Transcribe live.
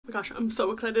my gosh, I'm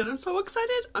so excited. I'm so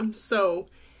excited. I'm so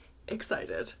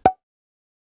excited.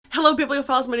 Hello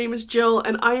bibliophiles, my name is Jill,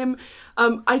 and I am,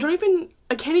 I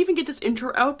can't even get this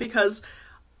intro out because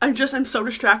I'm so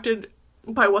distracted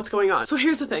by what's going on. So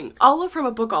here's the thing, Olive from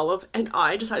abookolive and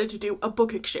I decided to do a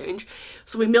book exchange.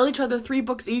 So we mailed each other 3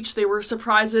 books each. They were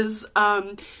surprises.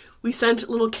 We sent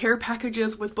little care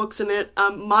packages with books in it.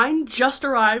 Mine just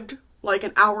arrived like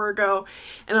an hour ago,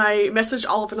 and I messaged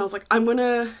Olive and I was like, I'm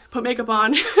gonna put makeup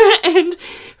on and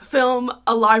film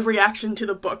a live reaction to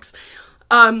the books.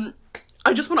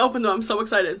 I just want to open them. I'm so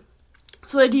excited.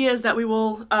 So the idea is that we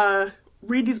will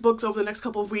read these books over the next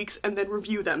couple of weeks and then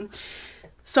review them.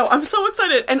 So I'm so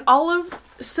excited. And Olive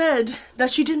said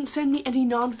that she didn't send me any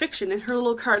nonfiction in her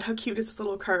little card. How cute is this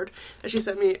little card that she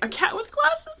sent me? A cat with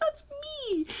glasses, that's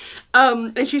me.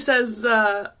 And she says,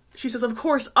 of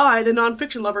course I, the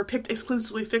nonfiction lover, picked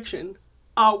exclusively fiction.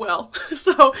 Ah, well.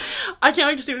 So I can't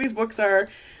wait to see what these books are.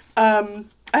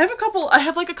 I have a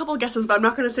couple of guesses, but I'm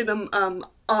not going to say them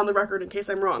on the record in case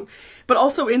I'm wrong. But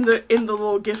also in the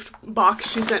little gift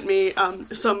box she sent me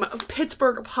some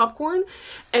Pittsburgh popcorn,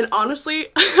 and honestly,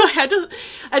 I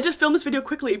had to film this video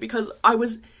quickly because I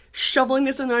was shoveling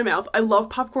this in my mouth. I love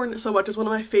popcorn so much. It's one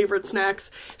of my favorite snacks,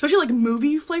 especially like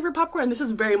movie flavored popcorn. And this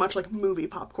is very much like movie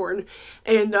popcorn.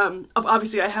 And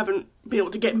obviously I haven't been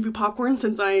able to get movie popcorn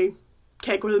since I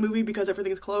can't go to the movie because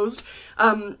everything is closed.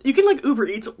 You can like Uber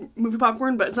Eats movie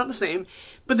popcorn, but it's not the same.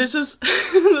 But this is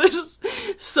this is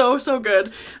so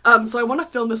good. So I want to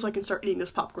film this so I can start eating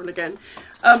this popcorn again.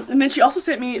 And then she also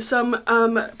sent me some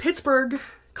Pittsburgh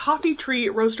Coffee Tree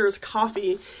Roasters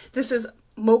coffee. This is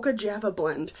Mocha Java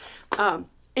blend,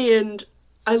 and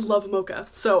I love mocha,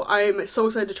 so I'm so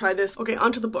excited to try this. Okay,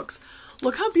 onto the books.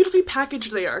 Look how beautifully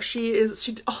packaged they are.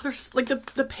 Oh, there's like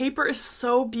the paper is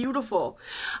so beautiful.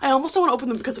 I almost don't want to open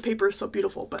them because the paper is so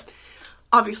beautiful, but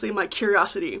obviously my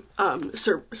curiosity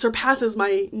surpasses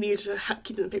my need to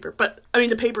keep them in paper. But I mean,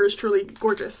 the paper is truly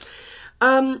gorgeous.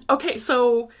 Okay,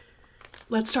 so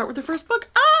let's start with the first book.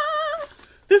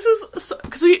 This is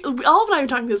because Olive and I have been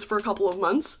talking this for a couple of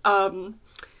months.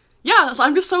 Yeah, so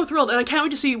I'm just so thrilled, and I can't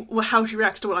wait to see how she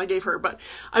reacts to what I gave her, but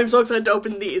I'm so excited to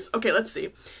open these. Okay, let's see.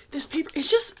 This paper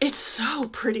is it's so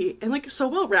pretty and like so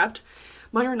well wrapped.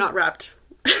 Mine are not wrapped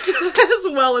as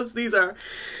well as these are.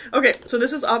 Okay, so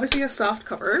this is obviously a soft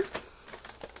cover.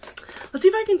 Let's see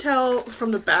if I can tell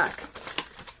from the back.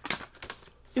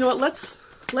 You know what, let's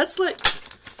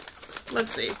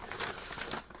see.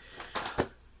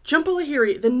 Jhumpa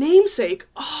Lahiri, The Namesake.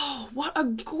 Oh, what a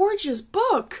gorgeous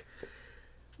book.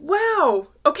 Wow.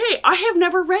 Okay, I have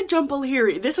never read Jhumpa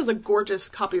Lahiri. This is a gorgeous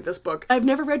copy of this book. I've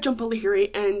never read Jhumpa Lahiri,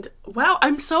 and wow,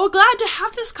 I'm so glad to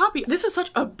have this copy. This is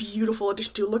such a beautiful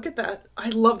addition to. Look at that. I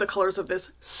love the colors of this.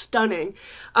 Stunning.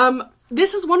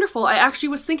 This is wonderful. I actually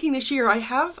was thinking this year I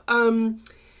have,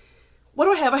 what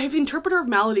do I have? I have The Interpreter of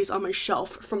Maladies on my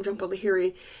shelf from Jhumpa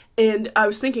Lahiri, and I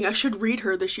was thinking I should read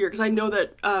her this year because I know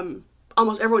that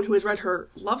almost everyone who has read her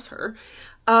loves her.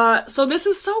 So this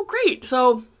is so great.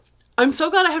 So I'm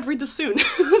so glad I have to read this soon.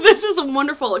 This is a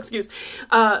wonderful excuse.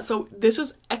 So this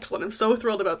is excellent. I'm so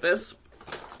thrilled about this.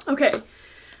 Okay,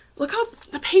 look how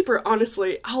the paper,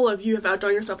 honestly, Olive, you have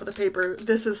outdone yourself with the paper.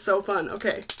 This is so fun.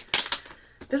 Okay,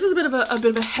 this is a bit of a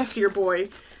heftier boy.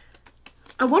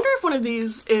 I wonder if one of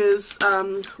these is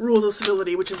Rules of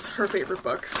Civility, which is her favorite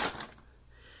book.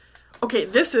 Okay,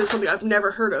 this is something I've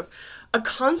never heard of. A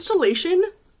Constellation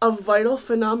of Vital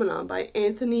Phenomena by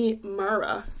Anthony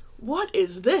Marra. What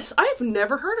is this? I've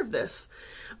never heard of this.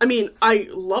 I mean, I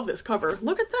love this cover.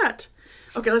 Look at that.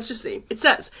 Okay, let's just see. It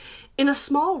says, in a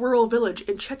small rural village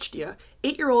in Chechnya,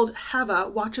 8-year-old Hava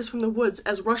watches from the woods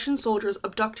as Russian soldiers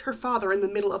abduct her father in the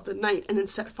middle of the night and then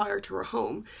set fire to her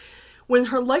home. When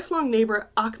her lifelong neighbor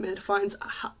Ahmed finds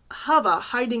Hava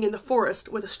hiding in the forest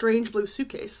with a strange blue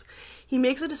suitcase, he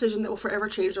makes a decision that will forever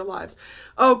change their lives.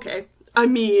 Okay, I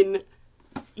mean,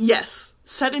 yes.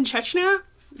 Set in Chechnya?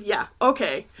 Yeah,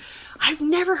 okay. I've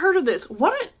never heard of this.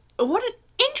 What an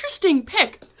interesting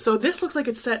pick. So this looks like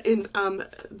it's set in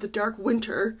the dark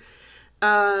winter.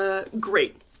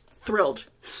 Great. Thrilled.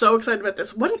 So excited about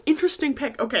this. What an interesting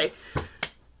pick. Okay.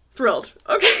 Thrilled.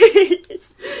 Okay.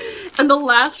 And the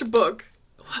last book.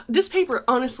 This paper,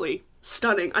 honestly,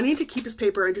 stunning. I need to keep this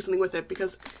paper and do something with it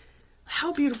because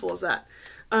how beautiful is that?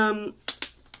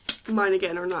 Mine,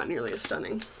 again, are not nearly as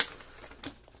stunning.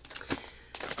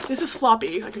 This is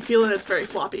floppy. I can feel that it's very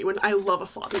floppy when I love a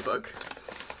floppy book.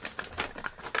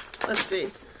 Let's see.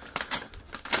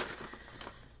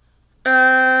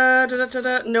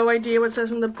 No idea what it says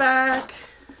from the back.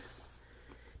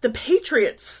 The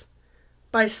Patriots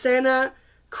by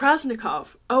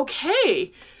Krasikov.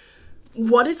 Okay.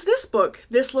 What is this book?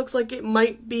 This looks like it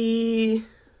might be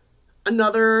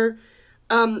another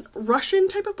Russian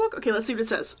type of book. Okay, let's see what it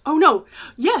says. Oh no,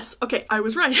 yes, okay, I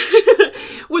was right.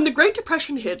 When the Great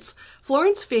Depression hits,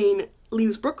 Florence Fane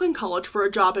leaves Brooklyn College for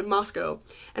a job in Moscow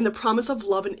and the promise of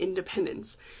love and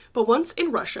independence. But once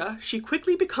in Russia, she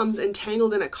quickly becomes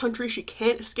entangled in a country she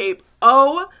can't escape.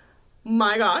 Oh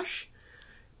my gosh.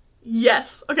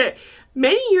 Yes. Okay.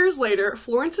 Many years later,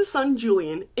 Florence's son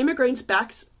Julian immigrates back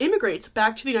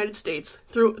to the United States,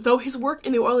 though his work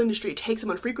in the oil industry takes him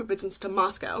on frequent visits to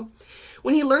Moscow.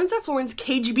 When he learns that Florence's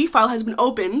KGB file has been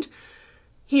opened,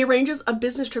 he arranges a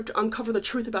business trip to uncover the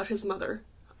truth about his mother.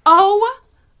 Oh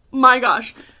my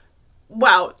gosh.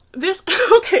 Wow. This,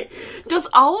 okay. Does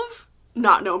Olive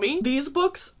not know me? These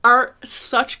books are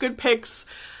such good picks.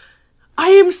 I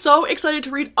am so excited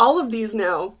to read all of these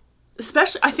now.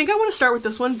 Especially, I think I want to start with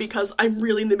this one because I'm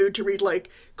really in the mood to read, like,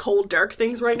 cold, dark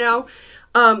things right now.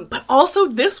 But also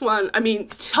this one, I mean,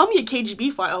 tell me a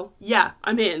KGB file. Yeah,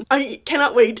 I'm in. I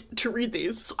cannot wait to read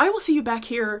these. So I will see you back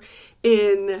here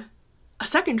in a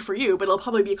second for you, but it'll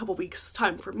probably be a couple weeks'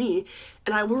 time for me,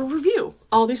 and I will review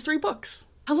all these 3 books.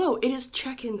 Hello, it is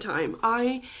check-in time.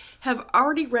 I have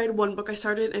already read one book. I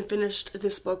started and finished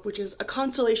this book, which is A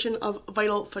Constellation of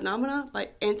Vital Phenomena by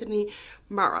Anthony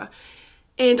Marra.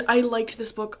 And I liked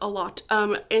this book a lot.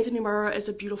 Anthony Marra is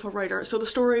a beautiful writer. So the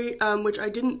story, which I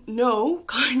didn't know,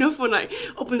 kind of, when I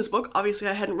opened this book, obviously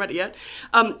I hadn't read it yet,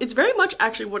 it's very much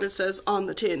actually what it says on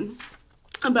the tin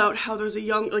about how there's a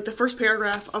young, like the first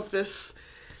paragraph of this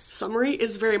summary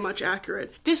is very much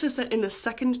accurate. This is set in the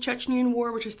Second Chechenian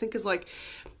War, which I think is like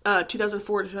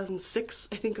 2004 to 2006,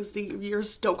 I think is the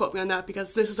years. Don't quote me on that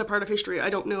because this is a part of history I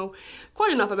don't know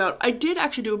quite enough about. I did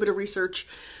actually do a bit of research,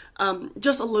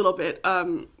 just a little bit,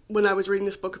 when I was reading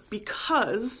this book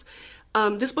because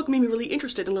this book made me really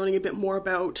interested in learning a bit more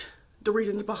about the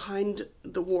reasons behind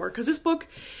the war. Because this book,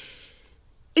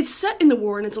 it's set in the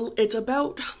war and it's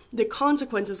about the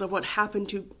consequences of what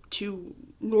happened to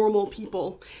normal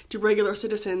people, to regular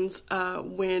citizens,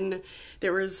 when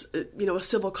there was, you know, a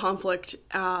civil conflict,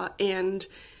 and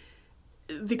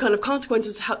the kind of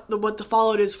consequences, what the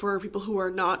fallout is for people who are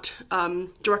not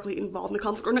directly involved in the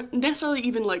conflict, or not necessarily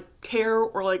even like care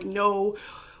or like know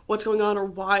what's going on or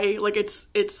why. Like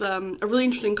it's a really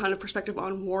interesting kind of perspective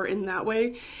on war in that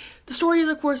way. The story is,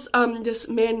 of course, this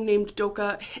man named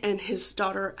Doka and his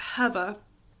daughter Hava.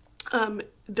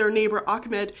 Their neighbor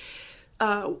Ahmed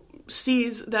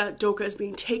sees that Doka is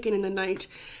being taken in the night,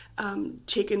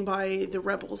 taken by the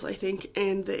rebels, I think,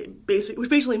 and which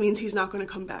basically means he's not going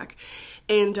to come back.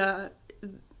 And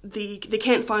they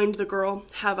can't find the girl,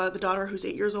 Hava, the daughter, who's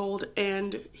 8 years old,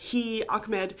 and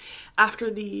Ahmed, after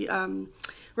the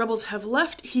rebels have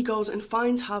left, he goes and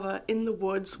finds Hava in the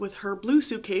woods with her blue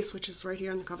suitcase, which is right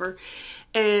here on the cover,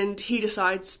 and he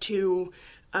decides to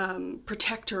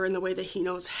protect her in the way that he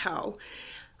knows how.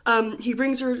 He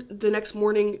brings her the next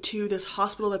morning to this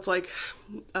hospital that's like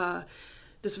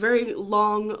this very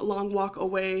long walk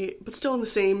away, but still in the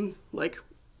same like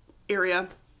area,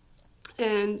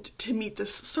 and to meet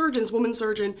this woman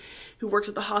surgeon who works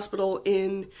at the hospital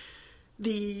in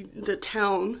the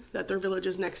town that their village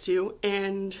is next to.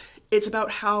 And it's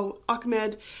about how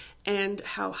Ahmed and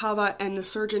how Hava and the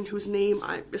surgeon, whose name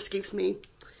escapes me,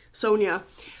 Sonia,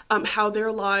 how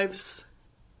their lives,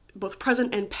 both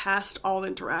present and past, all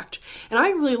interact. And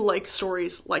I really like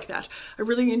stories like that. I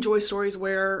really enjoy stories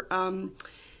where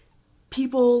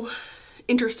people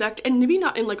intersect, and maybe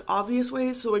not in like obvious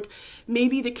ways, so like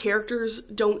maybe the characters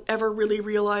don't ever really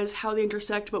realize how they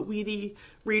intersect, but we, the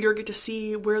reader, get to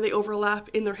see where they overlap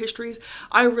in their histories.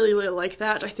 I really like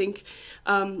that. I think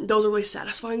those are really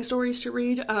satisfying stories to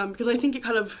read, because I think it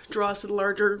kind of draws to the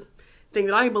larger thing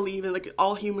that I believe in, like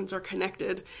all humans are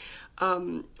connected,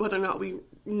 whether or not we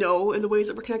know in the ways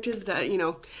that we're connected, that, you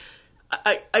know,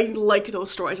 I like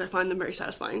those stories. I find them very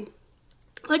satisfying.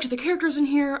 I liked the characters in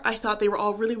here. I thought they were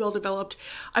all really well developed.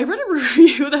 I read a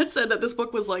review that said that this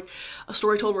book was like a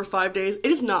story told over 5 days. It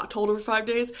is not told over 5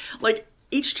 days. Like,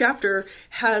 each chapter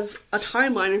has a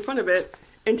timeline in front of it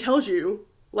and tells you,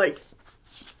 like,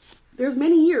 there's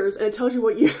many years, and it tells you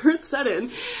what year it's set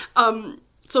in.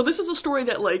 So this is a story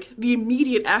that, like, the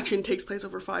immediate action takes place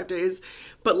over 5 days,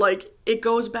 but, like, it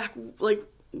goes back, like,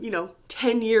 you know,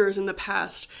 10 years in the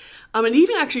past. And it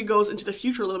even actually goes into the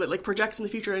future a little bit, like projects in the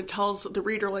future, and tells the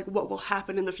reader like what will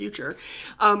happen in the future.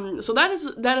 So that is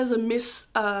a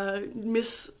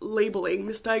mislabeling,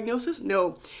 misdiagnosis?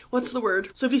 No. What's the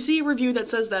word? So if you see a review that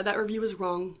says that review is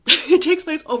wrong. It takes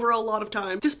place over a lot of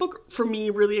time. This book, for me,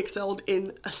 really excelled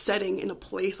in a setting, in a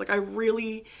place. Like, I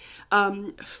really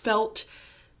felt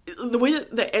the way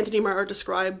that Anthony Marra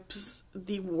describes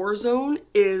the war zone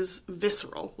is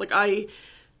visceral. Like, I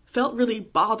felt really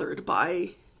bothered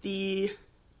by the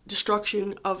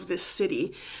destruction of this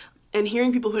city, and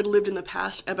hearing people who had lived in the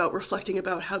past about reflecting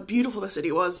about how beautiful the city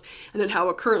was and then how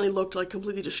it currently looked like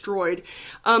completely destroyed.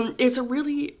 It's a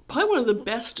really, probably one of the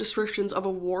best descriptions of a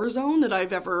war zone that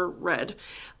I've ever read.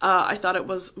 I thought it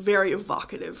was very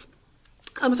evocative.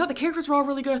 I thought the characters were all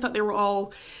really good. I thought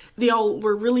they all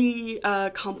were really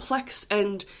complex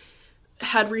and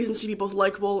had reasons to be both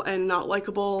likable and not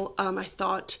likable. I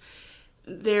thought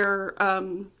their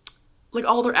like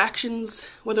all their actions,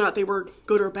 whether or not they were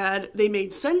good or bad, they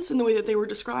made sense in the way that they were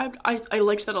described. I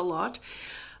liked that a lot.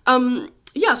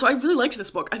 Yeah, so I really liked this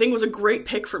book. I think it was a great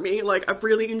pick for me. Like, I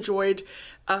really enjoyed,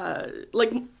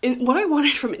 what I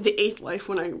wanted from The Eighth Life,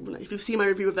 if you've seen my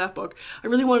review of that book, I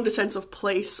really wanted a sense of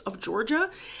place of Georgia,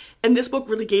 and this book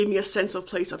really gave me a sense of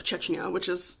place of Chechnya, which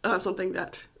is something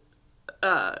that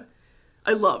I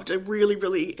loved. It really,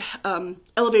 really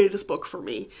elevated this book for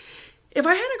me. If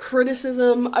I had a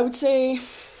criticism, I would say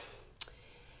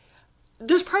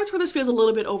there's parts where this feels a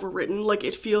little bit overwritten, like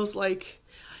it feels like,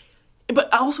 but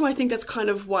also I think that's kind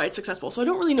of why it's successful. So I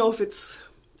don't really know if it's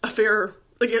a fair,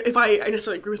 like if I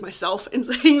necessarily agree with myself in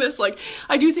saying this. Like,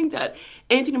 I do think that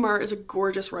Anthony Marra is a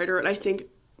gorgeous writer, and I think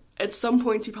at some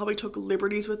points he probably took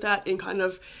liberties with that in kind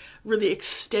of really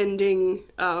extending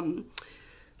some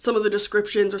of the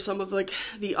descriptions or some of like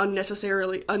the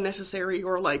unnecessary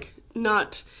or like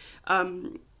not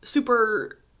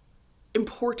super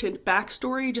important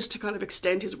backstory just to kind of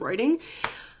extend his writing.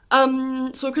 So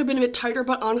it could have been a bit tighter,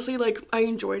 but honestly, like, I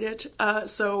enjoyed it.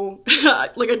 So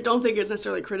like, I don't think it's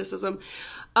necessarily criticism.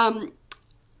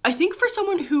 I think for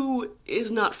someone who is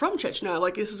not from Chechnya,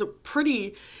 like, this is a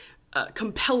pretty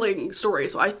compelling story.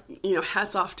 So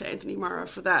hats off to Anthony Marra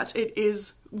for that. It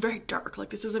is very dark.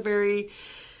 Like, this is a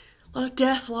lot of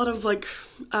death, a lot of like,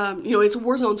 it's a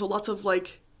war zone, so lots of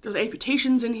like, there's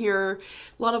amputations in here,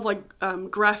 a lot of like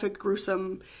graphic,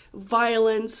 gruesome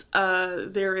violence.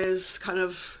 There is kind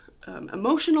of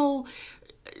emotional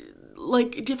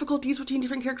like difficulties between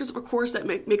different characters, of course, that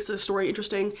makes the story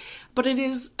interesting. But it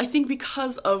is, I think,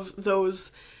 because of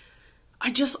those,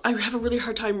 I have a really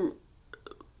hard time,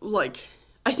 like,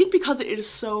 I think because it is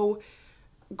so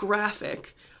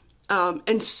graphic,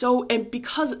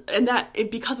 because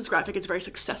it's graphic, it's very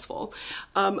successful.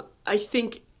 I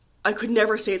think I could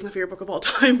never say it's my favorite book of all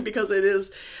time because it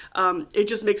is, it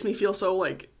just makes me feel so,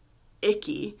 like,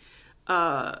 icky.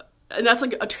 And that's,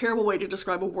 like, a terrible way to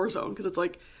describe a war zone, because it's,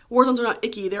 like, war zones are not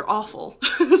icky, they're awful.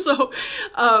 So,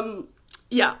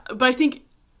 yeah. But I think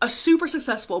a super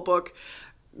successful book,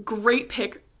 great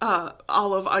pick,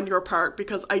 Olive, on your part,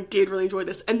 because I did really enjoy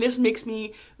this. And this makes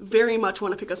me very much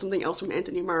want to pick up something else from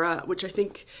Anthony Marra, which I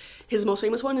think his most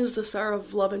famous one is The Tsar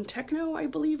of Love and Techno, I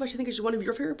believe, which I think is one of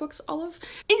your favorite books, Olive.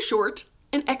 In short,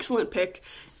 an excellent pick,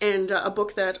 and a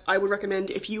book that I would recommend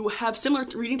if you have similar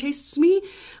reading tastes to me.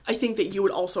 I think that you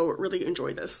would also really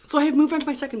enjoy this. So I have moved on to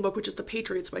my second book, which is The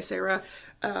Patriots by Sarah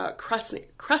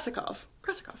Krasikov.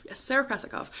 Yes, Sarah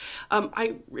Krasikov.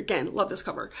 I, again, love this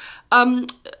cover. I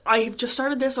have just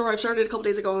started this, or I've started a couple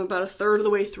days ago. I'm about a third of the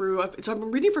way through. So I've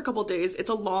been reading for a couple days. It's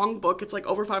a long book. It's like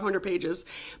over 500 pages.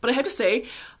 But I have to say,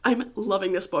 I'm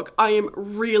loving this book. I am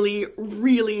really,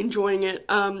 really enjoying it.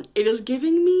 It is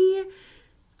giving me,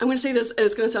 I'm going to say this, and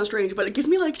it's going to sound strange, but it gives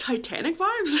me, like, Titanic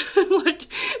vibes, like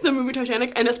the movie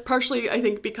Titanic, and that's partially, I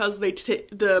think, because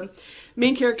the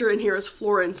main character in here is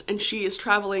Florence, and she is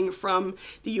traveling from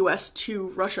the US to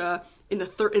Russia in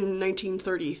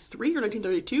 1933 or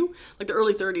 1932, like the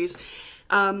early 30s,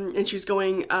 and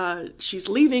she's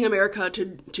leaving America to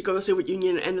go to the Soviet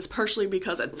Union, and it's partially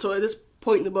because, so at this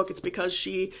point in the book, it's because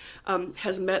she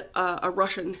has met a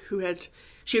Russian who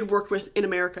she had worked with in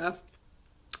America,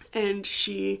 and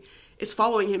she is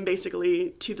following him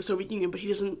basically to the Soviet Union, but he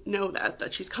doesn't know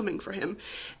that she's coming for him.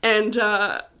 And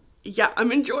yeah,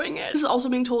 I'm enjoying it. This is also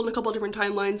being told in a couple of different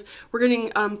timelines. We're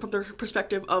getting from the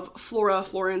perspective of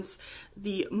Florence,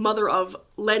 the mother of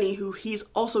Lenny, who he's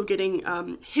also getting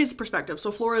his perspective.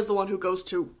 So Flora is the one who goes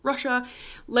to Russia.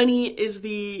 Lenny is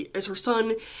her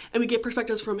son, and we get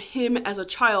perspectives from him as a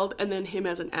child and then him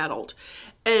as an adult.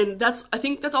 And I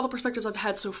think that's all the perspectives I've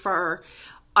had so far.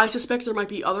 I suspect there might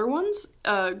be other ones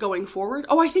going forward.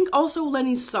 Oh, I think also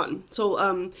Lenny's son.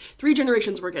 So 3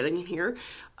 generations we're getting in here,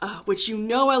 which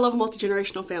I love a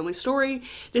multi-generational family story.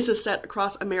 This is set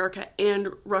across America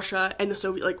and Russia and the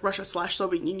Soviet, like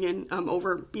Russia/Soviet Union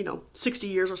over, 60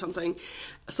 years or something.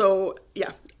 So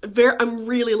yeah, I'm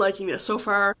really liking this so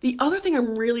far. The other thing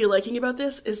I'm really liking about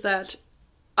this is that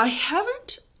I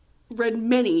haven't read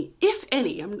many, if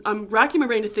any. I'm racking my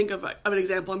brain to think of an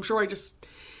example. I'm sure I just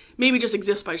maybe just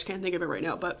exists, but I just can't think of it right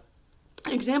now. But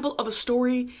an example of a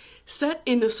story set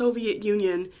in the Soviet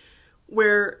Union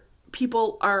where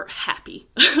people are happy.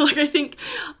 Like, I think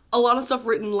a lot of stuff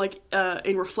written like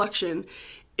in reflection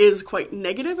is quite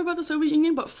negative about the Soviet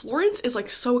Union, but Florence is like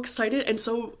so excited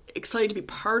to be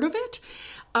part of it.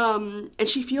 And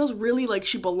she feels really like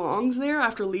she belongs there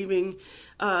after leaving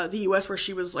the US, where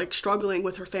she was like struggling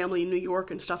with her family in New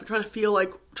York and stuff, and trying to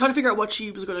figure out what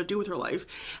she was going to do with her life.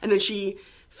 And then she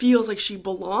feels like she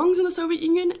belongs in the Soviet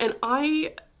Union, and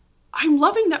I'm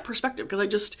loving that perspective,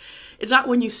 because it's not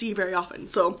one you see very often.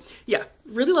 So yeah,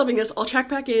 really loving this. I'll check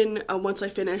back in once I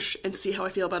finish and see how I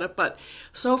feel about it. But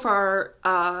so far,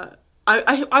 I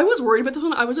was worried about this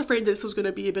one. I was afraid this was going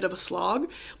to be a bit of a slog,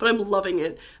 but I'm loving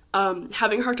it.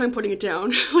 Having a hard time putting it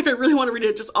down. Like, I really want to read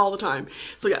it just all the time.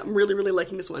 So yeah, I'm really, really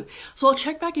liking this one. So I'll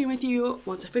check back in with you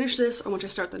once I finish this or once I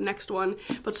start the next one.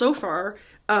 But so far,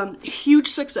 huge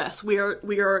success. We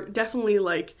are definitely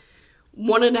like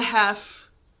 1.5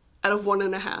 out of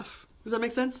 1.5. Does that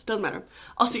make sense? Doesn't matter.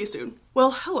 I'll see you soon.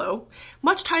 Well, hello.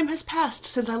 Much time has passed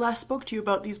since I last spoke to you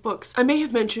about these books. I may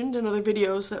have mentioned in other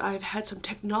videos that I've had some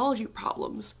technology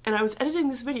problems, and I was editing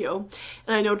this video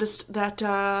and I noticed that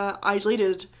I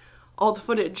deleted all the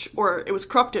footage, or it was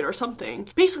corrupted or something.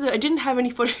 Basically, I didn't have any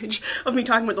footage of me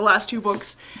talking about the last 2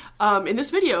 books in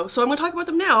this video, so I'm going to talk about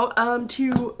them now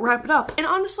to wrap it up. And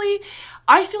honestly,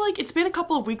 I feel like it's been a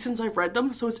couple of weeks since I've read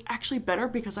them, so it's actually better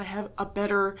because I have a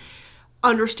better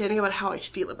understanding about how I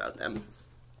feel about them.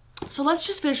 So let's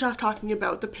just finish off talking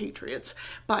about The Patriots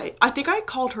by, I think I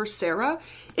called her Sarah.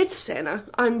 It's Sana.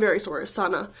 I'm very sorry,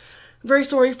 Sana. Very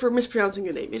sorry for mispronouncing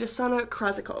your name. It is Sana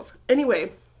Krasikov.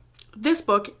 Anyway, this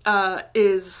book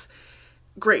is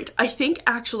great. I think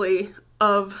actually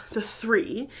of the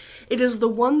 3, it is the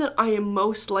one that I am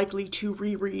most likely to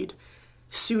reread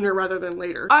sooner rather than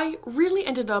later. I really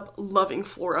ended up loving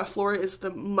Flora. Flora is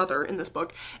the mother in this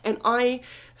book, and I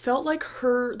felt like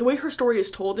the way her story is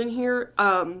told in here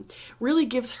really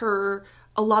gives her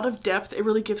a lot of depth. It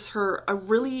really gives her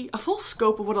a full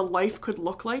scope of what a life could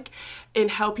look like,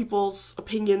 and how people's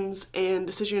opinions and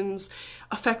decisions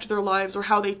affect their lives, or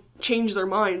how they change their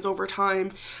minds over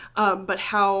time, but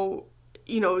how,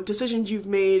 you know, decisions you've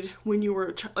made when you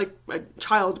were a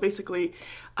child basically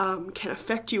can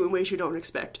affect you in ways you don't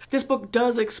expect. This book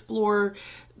does explore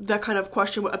that kind of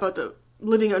question about the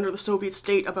living under the Soviet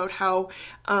state, about how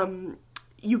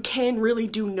you can really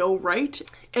do no right,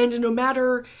 and no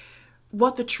matter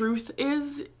what the truth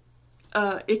is,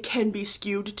 it can be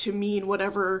skewed to mean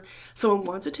whatever someone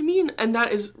wants it to mean, and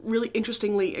that is really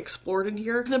interestingly explored in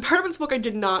here. The part of this book I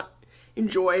did not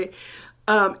enjoy,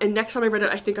 and next time I read it,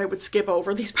 I think I would skip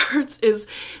over these parts, is,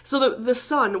 so the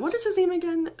son, what is his name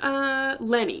again?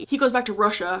 Lenny. He goes back to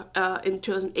Russia in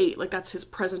 2008, like that's his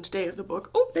present day of the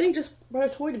book. Oh, Benny just brought a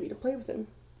toy to me to play with him.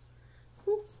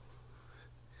 Ooh.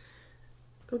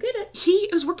 Go get it. He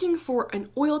is working for an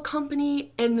oil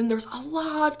company, and then there's a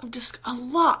lot of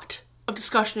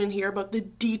discussion in here about the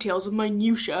details of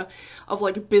minutia of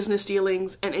like business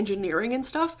dealings and engineering and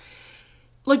stuff.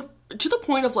 Like, to the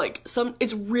point of like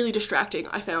it's really distracting,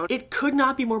 I found. It could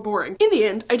not be more boring. In the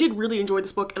end, I did really enjoy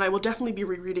this book, and I will definitely be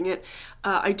rereading it.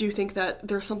 I do think that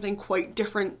there's something quite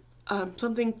different,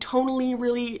 something tonally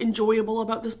really enjoyable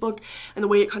about this book, and the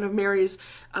way it kind of marries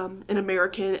an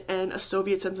American and a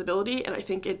Soviet sensibility, and I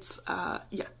think it's,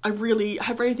 yeah, I really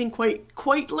have anything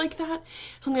quite like that.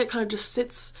 Something that kind of just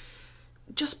sits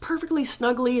just perfectly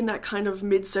snugly in that kind of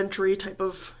mid-century type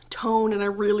of tone, and I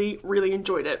really, really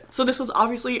enjoyed it. So this was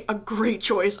obviously a great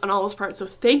choice on all his parts, so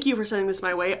thank you for sending this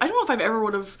my way. I don't know if I've ever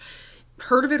would have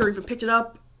heard of it or even picked it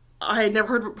up. I had never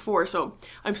heard of it before, so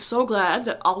I'm so glad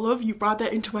that Olive, you brought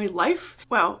that into my life.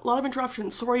 Wow, a lot of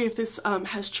interruptions. Sorry if this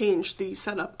has changed the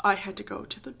setup. I had to go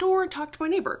to the door and talk to my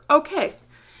neighbor. Okay,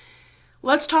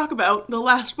 let's talk about the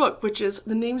last book, which is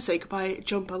The Namesake by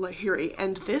Jhumpa Lahiri,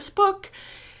 and this book,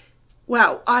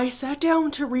 wow, I sat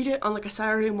down to read it on like a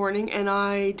Saturday morning, and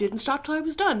I didn't stop till I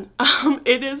was done.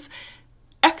 It is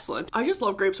excellent. I just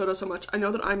love grape soda so much. I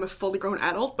know that I'm a fully grown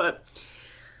adult, but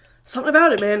something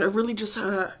about it, man, it really just,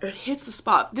 it hits the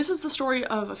spot. This is the story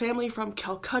of a family from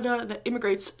Calcutta that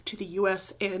immigrates to the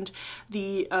US, and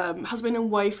the husband and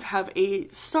wife have a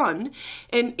son,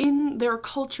 and in their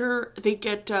culture they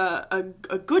get a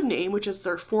good name, which is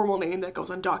their formal name that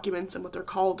goes on documents and what they're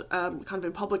called kind of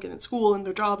in public and in school and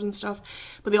their jobs and stuff,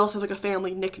 but they also have like a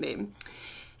family nickname.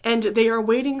 And they are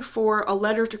waiting for a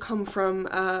letter to come from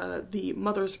the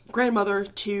mother's grandmother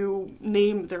to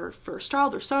name their first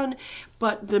child, their son,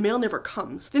 but the mail never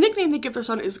comes. The nickname they give their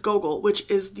son is Gogol, which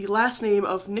is the last name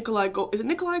of Nikolai Gogol. Is it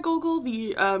Nikolai Gogol,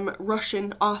 the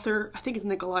Russian author? I think it's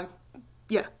Nikolai.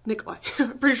 Yeah, Nikolai,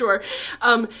 pretty sure.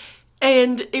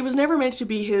 And it was never meant to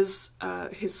be his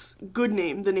good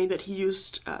name, the name that he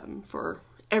used for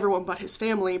everyone but his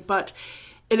family, but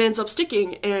it ends up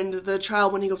sticking, and the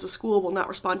child, when he goes to school, will not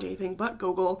respond to anything but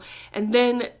Gogol. And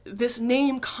then this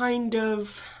name kind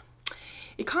of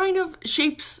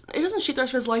shapes, it doesn't shape the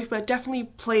rest of his life, but it definitely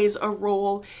plays a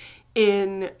role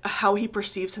in how he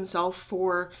perceives himself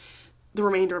for the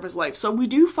remainder of his life. So we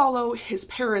do follow his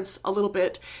parents a little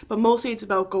bit, but mostly it's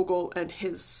about Gogol and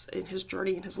his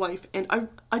journey in his life. And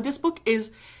this book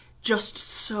is just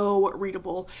so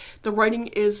readable. The writing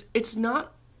it's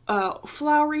not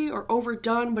flowery or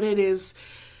overdone, but it is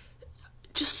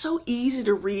just so easy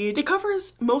to read. It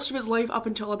covers most of his life up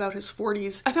until about his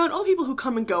 40s. I found all people who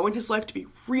come and go in his life to be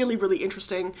really, really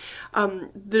interesting.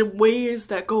 The ways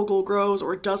that Gogol grows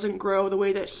or doesn't grow, the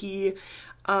way that he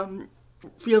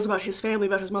feels about his family,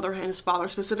 about his mother and his father,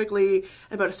 specifically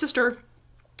about his sister,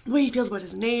 the way he feels about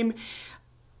his name.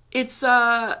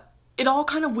 It all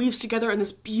kind of weaves together in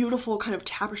this beautiful kind of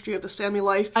tapestry of this family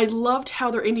life. I loved how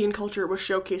their Indian culture was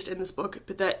showcased in this book,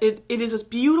 but that it is this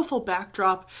beautiful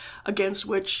backdrop against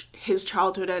which his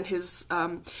childhood and his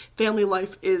family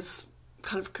life is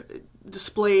kind of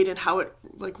displayed and how it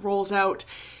like rolls out.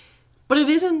 But it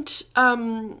isn't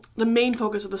the main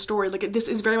focus of the story. Like, this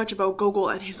is very much about Gogol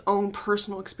and his own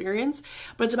personal experience,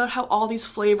 but it's about how all these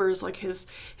flavors, like his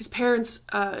parents'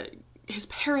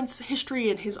 history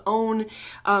and his own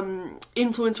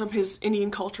influence from his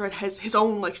Indian culture, and his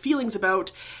own like feelings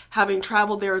about having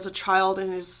traveled there as a child,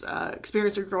 and his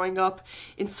experience of growing up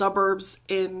in suburbs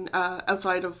in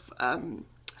outside of I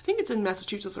think it's in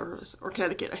Massachusetts or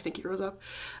Connecticut. I think he grows up,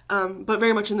 but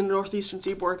very much in the northeastern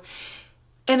seaboard.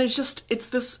 And it's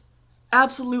this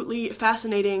absolutely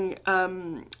fascinating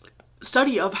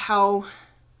study of how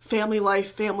family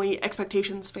life, family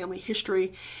expectations, family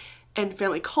history, and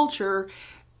family culture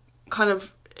kind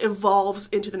of evolves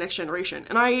into the next generation.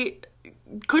 And I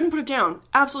couldn't put it down.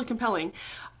 Absolutely compelling.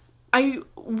 I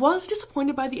was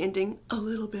disappointed by the ending a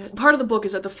little bit. Part of the book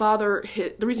is that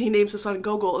the reason he names his son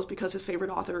Gogol is because his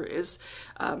favorite author is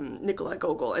Nikolai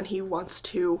Gogol, and he wants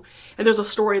to, and there's a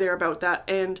story there about that,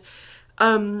 and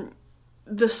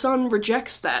the son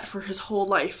rejects that for his whole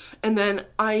life. And then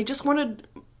I felt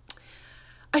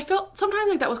sometimes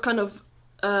like that was kind of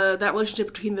that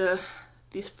relationship between the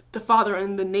father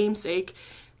and the namesake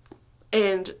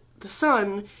and the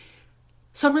son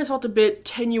sometimes felt a bit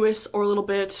tenuous, or a little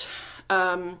bit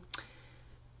kind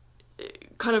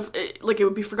of like it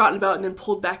would be forgotten about and then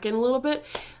pulled back in a little bit.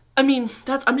 I mean,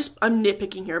 I'm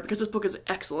nitpicking here because this book is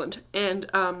excellent, and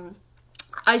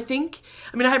I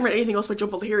haven't read anything else by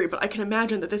Jhumpa Lahiri, but I can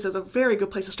imagine that this is a very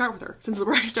good place to start with her, since it's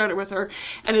where I started with her,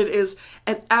 and it is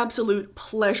an absolute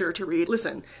pleasure to read.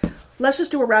 Listen, let's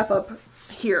just do a wrap-up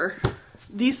here.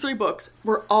 These 3 books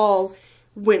were all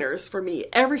winners for me.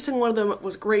 Every single one of them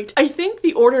was great. I think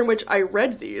the order in which I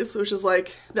read these, which is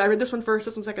like, I read this one first,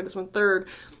 this one second, this one third,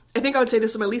 I think I would say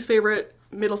this is my least favorite,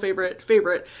 middle favorite,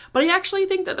 but I actually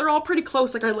think that they're all pretty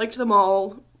close. Like, I liked them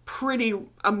all pretty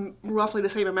roughly the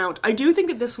same amount. I do think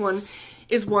that this one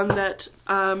is one that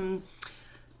I'm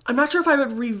not sure if I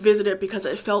would revisit it because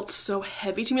it felt so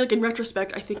heavy to me. Like, in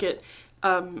retrospect, I think it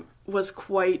was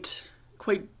quite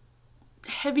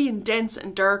heavy and dense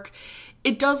and dark.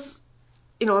 It does,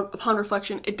 upon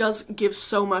reflection, it does give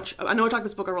so much. I know I talked about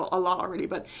this book a lot already,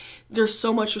 but there's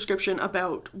so much description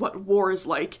about what war is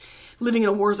like, living in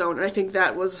a war zone, and I think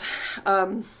that was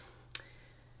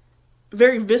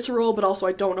very visceral, but also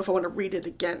I don't know if I want to read it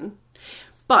again.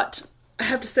 But I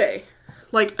have to say,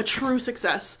 like, a true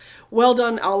success. Well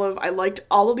done, Olive. I liked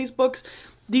all of these books.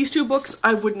 These 2 books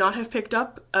I would not have picked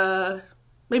up,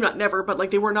 maybe not never, but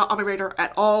like they were not on my radar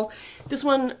at all. This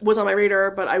one was on my radar,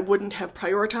 but I wouldn't have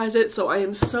prioritized it, so I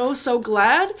am so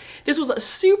glad. This was a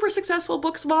super successful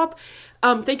book swap.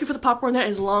 Thank you for the popcorn. That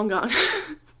is long gone.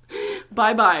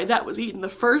 Bye-bye. That was eaten the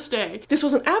first day. This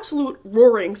was an absolute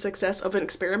roaring success of an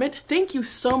experiment. Thank you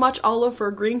so much, Olive, for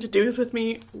agreeing to do this with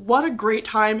me. What a great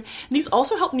time. And these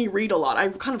also helped me read a lot. I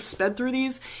kind of sped through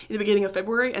these in the beginning of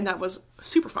February, and that was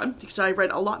super fun because I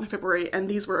read a lot in February, and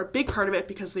these were a big part of it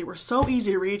because they were so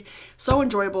easy to read, so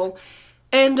enjoyable.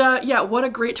 And yeah, what a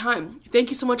great time. Thank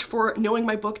you so much for knowing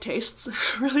my book tastes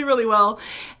really, really well.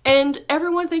 And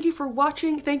everyone, thank you for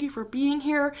watching. Thank you for being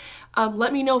here.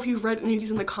 Let me know if you've read any of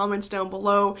these in the comments down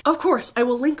below. Of course, I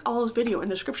will link Olive's video in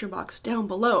the description box down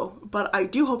below, but I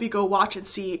do hope you go watch and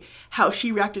see how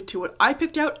she reacted to what I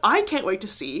picked out. I can't wait to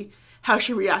see how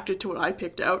she reacted to what I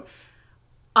picked out.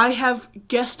 I have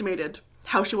guesstimated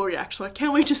how she will react, so I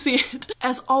can't wait to see it.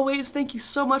 As always, thank you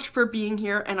so much for being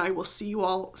here, and I will see you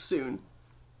all soon.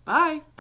 Bye!